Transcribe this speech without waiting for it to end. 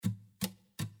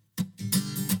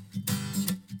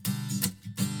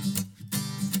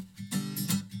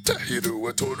Te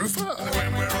hirua toruwha.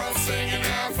 When we're all singing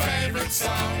our favourite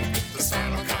song, the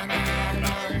sun will come out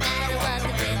no matter what the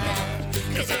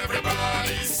weather. 'Cause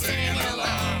everybody's singing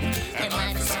along, and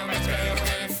life is so much better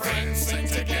when friends sing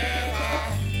together.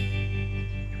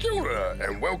 Kia ora,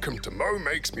 and welcome to Mo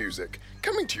Makes Music,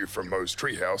 coming to you from Mo's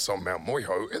treehouse on Mount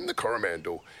Moiho in the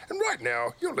Coromandel. And right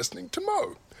now, you're listening to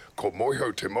Mo. Ko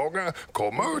Moiho te Moga,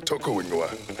 ko Mo toko ingoa.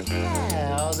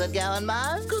 How's it going,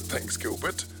 Mo? Good, thanks,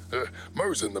 Gilbert.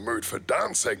 Mo's in the mood for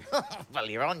dancing. Well,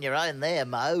 you're on your own there,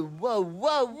 Mo. Whoa,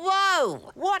 whoa,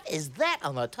 whoa! What is that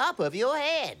on the top of your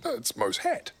head? It's Mo's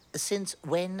hat. Since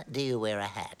when do you wear a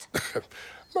hat?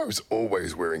 Mo's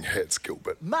always wearing hats,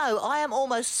 Gilbert. Mo, I am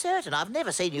almost certain I've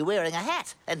never seen you wearing a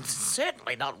hat. And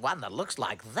certainly not one that looks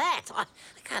like that. I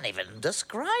can't even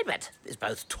describe it. It's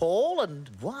both tall and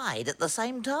wide at the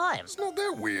same time. It's not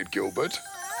that weird, Gilbert.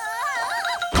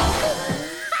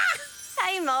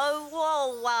 Hey Mo,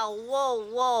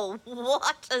 whoa.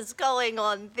 What is going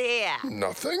on there?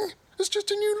 Nothing. It's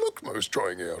just a new look Mo's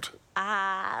trying out.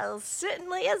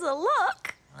 Certainly is a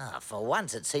look. For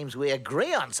once, it seems we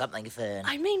agree on something, Fern.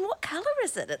 I mean, what colour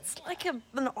is it? It's like an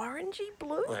orangey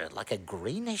blue. Like a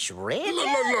greenish red?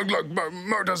 Look,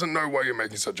 Mo doesn't know why you're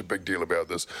making such a big deal about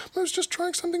this. Mo's just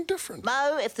trying something different.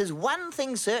 Mo, if there's one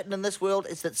thing certain in this world,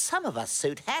 it's that some of us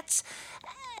suit hats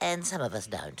and some of us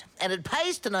don't. And it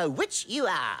pays to know which you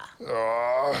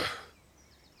are.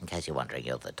 In case you're wondering,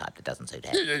 you're the type that doesn't suit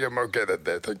hats. Yeah, Mo, get it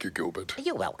there. Thank you, Gilbert.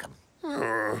 You're welcome.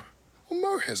 Well,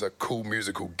 Mo has a cool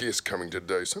musical guest coming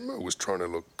today, so Mo was trying to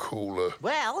look cooler.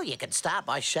 Well, you can start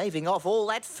by shaving off all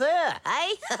that fur,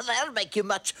 eh? That'll make you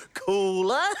much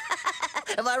cooler.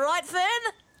 Am I right,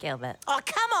 Fern? Gilbert. Oh,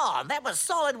 come on. That was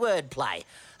solid wordplay.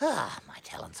 My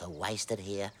talents are wasted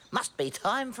here. Must be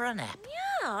time for a nap.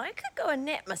 Yeah, I could go and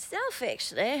nap myself,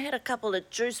 actually. I had a couple of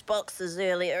juice boxes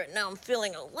earlier, and now I'm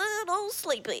feeling a little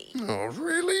sleepy. Oh,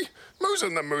 really? Mo's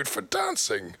in the mood for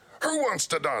dancing. Who wants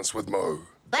to dance with Mo?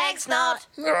 Thanks not.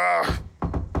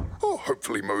 Oh,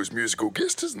 hopefully Mo's musical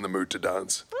guest is in the mood to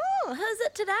dance. Oh, who's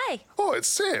it today? Oh, it's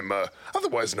Sam,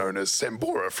 otherwise known as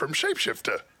Sambora from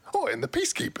Shapeshifter. Oh, and the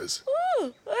Peacekeepers.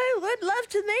 Oh, I would love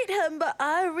to meet him, but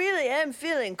I really am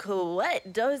feeling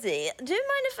quite dozy. Do you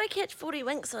mind if I catch 40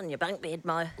 winks on your bunk bed,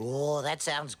 Mo? Oh, that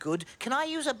sounds good. Can I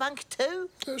use a bunk too?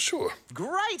 Sure.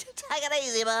 Great. Take it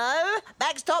easy, Mo.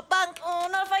 Bag's top bunk. Oh,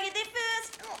 not if I get there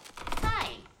first.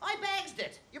 Hey, I bagsed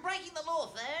it. You're breaking the law,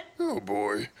 Fern. Oh,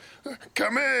 boy.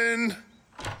 Come in.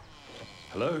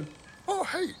 Hello? Oh,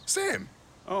 hey, Sam.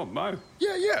 Oh, Mo.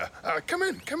 Yeah. Come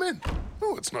in.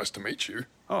 Oh, it's nice to meet you.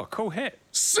 Oh, cool hat.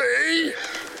 See?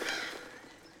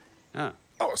 Ah.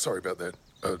 Oh, sorry about that.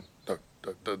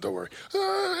 No, don't worry.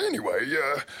 Anyway,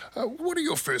 what are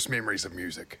your first memories of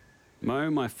music?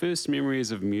 Mo, my first memories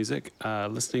of music are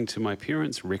listening to my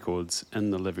parents' records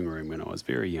in the living room when I was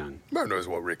very young. Mo knows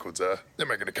what records are. They're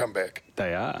making a comeback.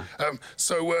 They are.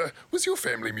 So, was your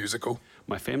family musical?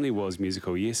 My family was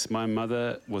musical, yes. My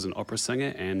mother was an opera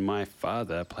singer and my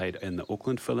father played in the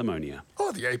Auckland Philharmonia.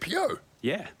 Oh, the APO.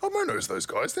 Yeah, Oh, Mo knows those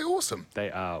guys. They're awesome. they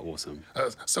are awesome.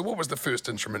 So what was the first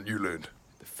instrument you learned?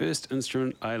 The first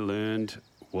instrument I learned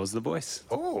was the voice.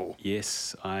 Oh,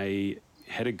 Yes, I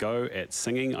had a go at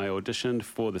singing. I auditioned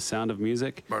for The Sound of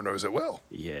Music. Mo knows it well.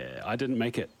 Yeah, I didn't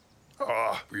make it.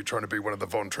 Oh, were you trying to be one of the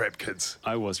Von Trapp kids?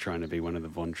 I was trying to be one of the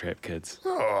Von Trapp kids.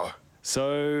 Oh,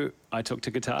 So I took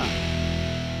to guitar,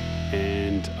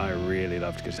 and I really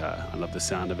loved guitar. I loved the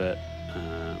sound of it,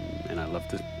 and I loved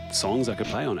the songs I could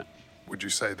play on it. would you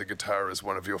say the guitar is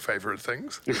one of your favorite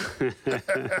things?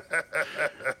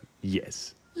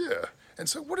 Yes. Yeah. And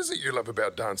so what is it you love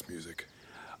about dance music?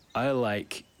 I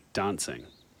like dancing.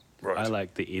 Right. I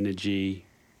like the energy.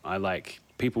 I like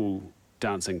people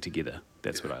dancing together.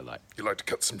 That's what I like. You like to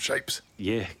cut some shapes?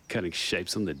 Yeah, cutting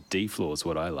shapes on the D floor is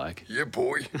what I like. Yeah,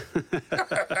 boy.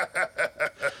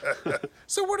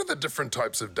 So what are the different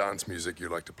types of dance music you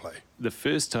like to play? The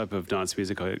first type of dance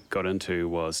music I got into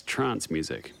was trance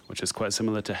music, which is quite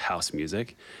similar to house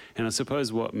music. And I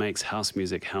suppose what makes house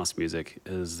music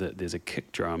is that there's a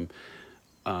kick drum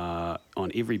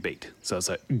on every beat. So it's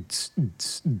like...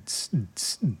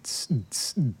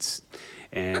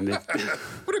 And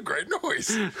What a great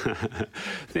noise.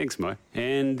 thanks, Mo.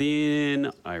 And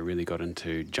then I really got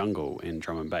into jungle and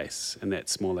drum and bass, and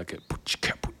that's more like a...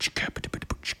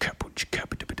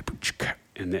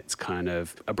 And that's kind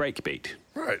of a break beat.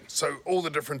 Right. So all the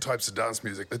different types of dance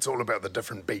music, it's all about the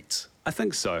different beats. I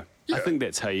think so. Yeah. I think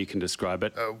that's how you can describe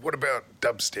it. What about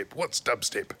dubstep? What's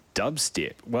dubstep?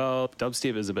 Dubstep. Well,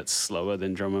 dubstep is a bit slower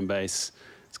than drum and bass.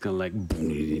 It's kind of like...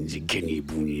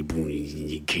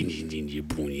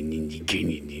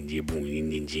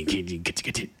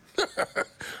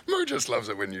 Mo just loves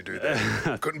it when you do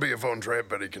that. Couldn't be a Von Trapp,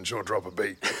 but he can sure drop a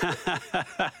beat.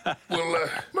 Well,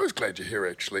 Mo's glad you're here,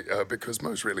 actually, because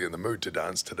Mo's really in the mood to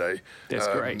dance today. That's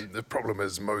great. The problem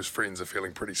is Mo's friends are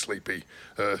feeling pretty sleepy.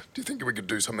 Do you think we could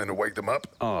do something to wake them up?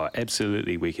 Oh,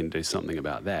 absolutely, we can do something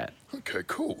about that. Okay,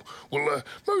 cool. Well,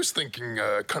 Mo's thinking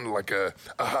kind of like a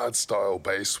hard-style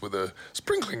bass with a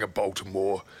sprinkling of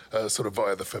Baltimore, sort of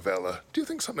via the favela. Do you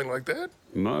think something like that?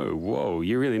 Mo, whoa,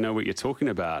 you really know what you're talking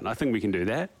about. And I think we can do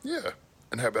that. Yeah.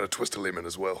 And how about a twist of lemon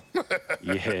as well?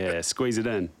 Yeah, squeeze it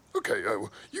in. Okay,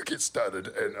 well, you get started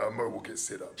and Mo will get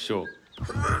set up. Sure.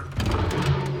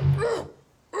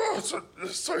 Oh,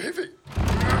 it's so heavy.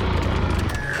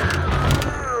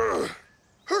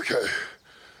 Okay.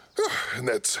 And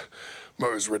that's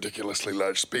Mo's ridiculously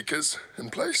large speakers in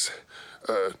place.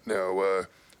 Now,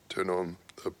 turn on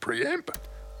the preamp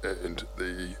and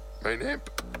the main amp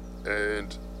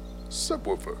and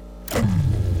subwoofer.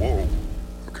 Whoa.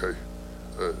 Okay.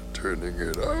 Turning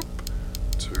it up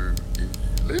to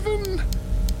 11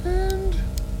 and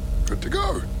good to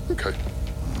go. Okay.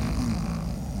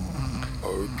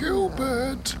 Oh,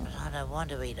 Gilbert. I don't want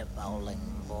to eat a bowling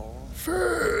ball.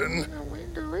 Fern.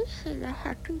 When do we see the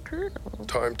happy turtle?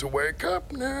 Time to wake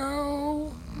up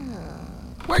now.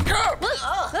 Wake up!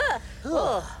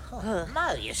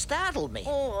 Mo, you startled me.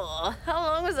 Oh, how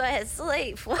long was I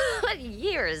asleep? What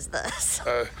year is this?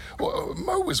 Well,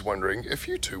 Mo was wondering if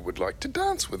you two would like to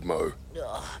dance with Mo.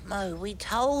 Oh, Mo, we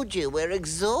told you we're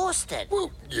exhausted.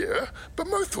 Well, yeah, but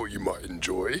Mo thought you might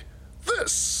enjoy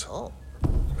this. Oh.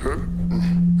 Huh?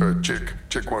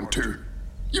 Check 1, 2.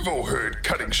 You've all heard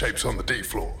Cutting Shapes on the D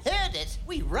floor. Heard it.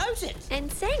 We wrote it.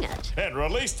 And sang it. And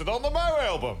released it on the Mo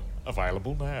album.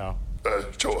 Available now.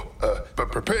 Sure.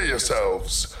 But prepare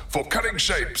yourselves for Cutting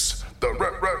Shapes, the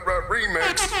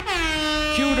remix.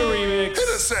 Cue the remix. Hit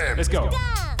it, Sam. Let's go.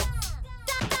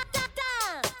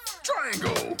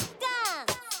 Triangle.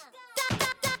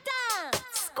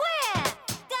 Square.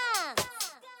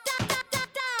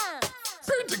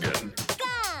 Pentagon.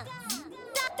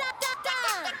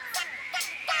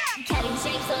 Cutting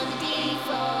shapes on the D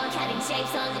floor. Cutting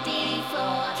shapes on the D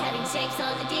floor. Cutting shapes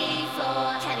on the D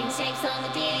floor. Cutting shapes on the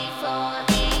D floor.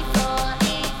 D floor. D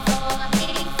floor. D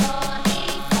floor. D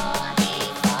floor. D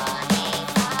floor. D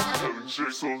floor. Cutting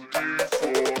Shapes on the D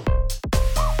floor.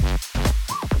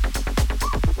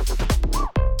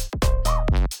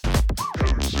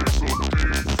 Cutting Shapes on the D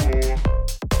floor.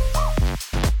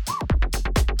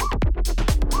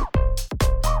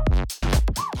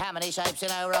 How many shapes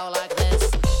in a row like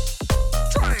this?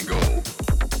 Triangle.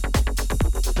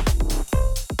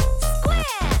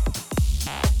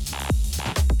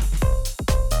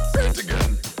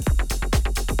 Pentagon.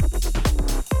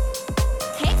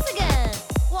 Hexagon.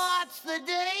 What's the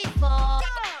D for?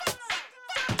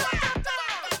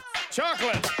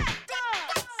 Chocolate.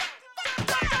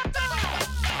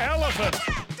 Elephant.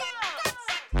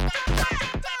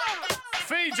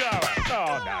 Fijoa.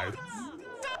 Oh, no.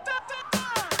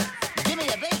 Give me a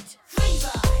beat.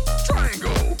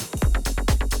 Triangle.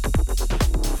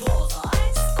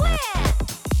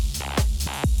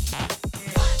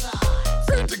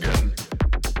 Pentagon.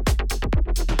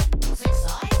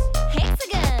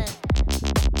 Hexagon.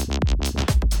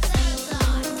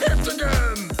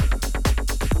 Heptagon.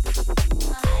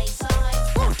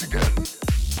 Octagon.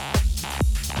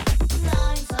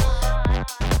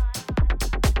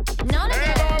 And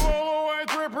Nonagon. I will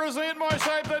always represent my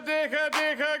shape the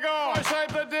decagon. My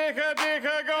shape the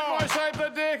decagon. My shape the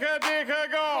decagon.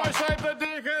 My shape the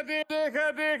decagon.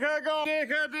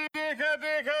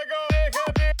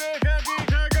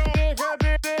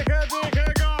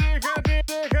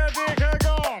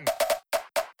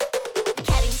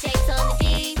 Cutting shapes on the D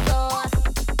floor.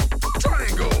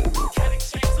 Triangle.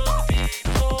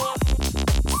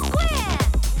 Square.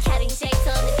 Cutting shapes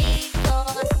on the D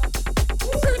floor.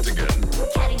 Pentagon.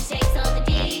 Cutting shapes on the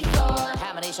D floor.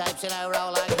 How many shapes in a row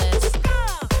like this?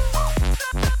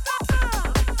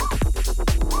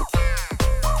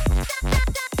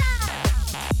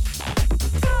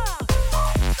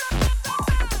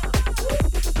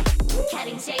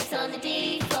 Cutting shapes on the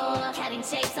D floor. Cutting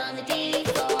shapes on the D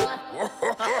floor. Woo!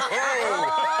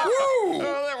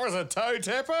 Oh, that was a toe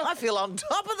tapper. I feel on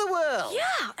top of the world.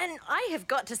 Yeah, and I have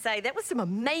got to say, that was some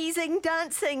amazing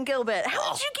dancing, Gilbert.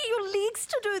 How did you get your legs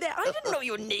to do that? I didn't know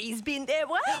your knees bent that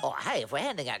way. Oh, hey, if we're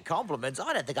handing out compliments,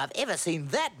 I don't think I've ever seen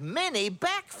that many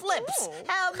backflips. Oh.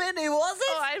 How many was it?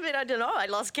 Oh, I mean, I don't know. I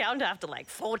lost count after like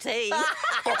 14.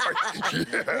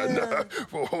 Yeah, no.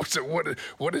 Well, so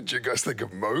what did you guys think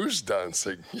of Mo's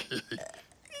dancing?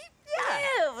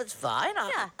 Yeah, it's fine.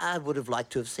 Yeah. I would have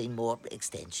liked to have seen more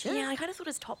extension. Yeah, I kind of thought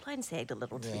his top line sagged a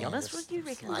little, to be Yeah, honest. it's What do you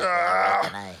reckon? like, I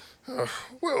reckon, eh?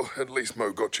 Well, at least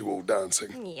Mo got you all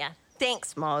dancing. Yeah.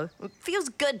 Thanks, Mo. It feels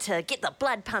good to get the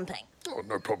blood pumping. Oh,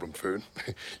 no problem, Fern.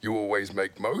 You always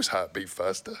make Mo's heart beat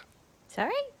faster.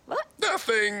 Sorry? What?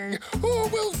 Nothing! Oh,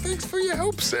 well, thanks for your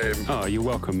help, Sam. Oh, you're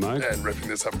welcome, Mo. And wrapping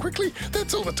this up quickly,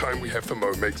 that's all the time we have for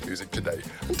Mo Makes Music today.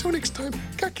 Until next time,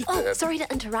 kaki Oh, sorry to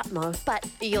interrupt, Mo, but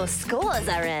your scores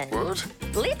are in. What?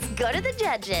 Let's go to the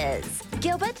judges.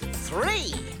 Gilbert,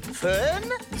 3. Fern?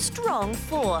 strong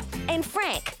 4. And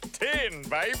Frank, 10,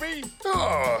 baby.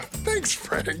 Oh, thanks,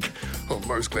 Frank. I'm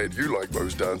most glad you like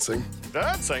Mo's dancing.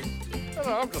 Dancing?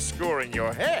 Oh, I'm just scoring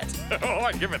your hat. Oh,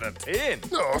 I give it a 10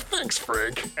 Oh, thanks,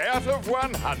 Frank. out of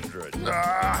 100.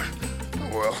 Oh,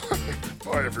 well.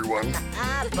 Bye, everyone.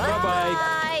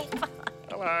 Bye-bye.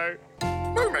 Hello.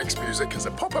 Mo Makes Music is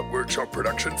a pop-up workshop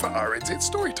production for RNZ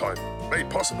Storytime, made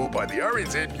possible by the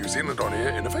RNZ New Zealand On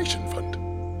Air Innovation Fund.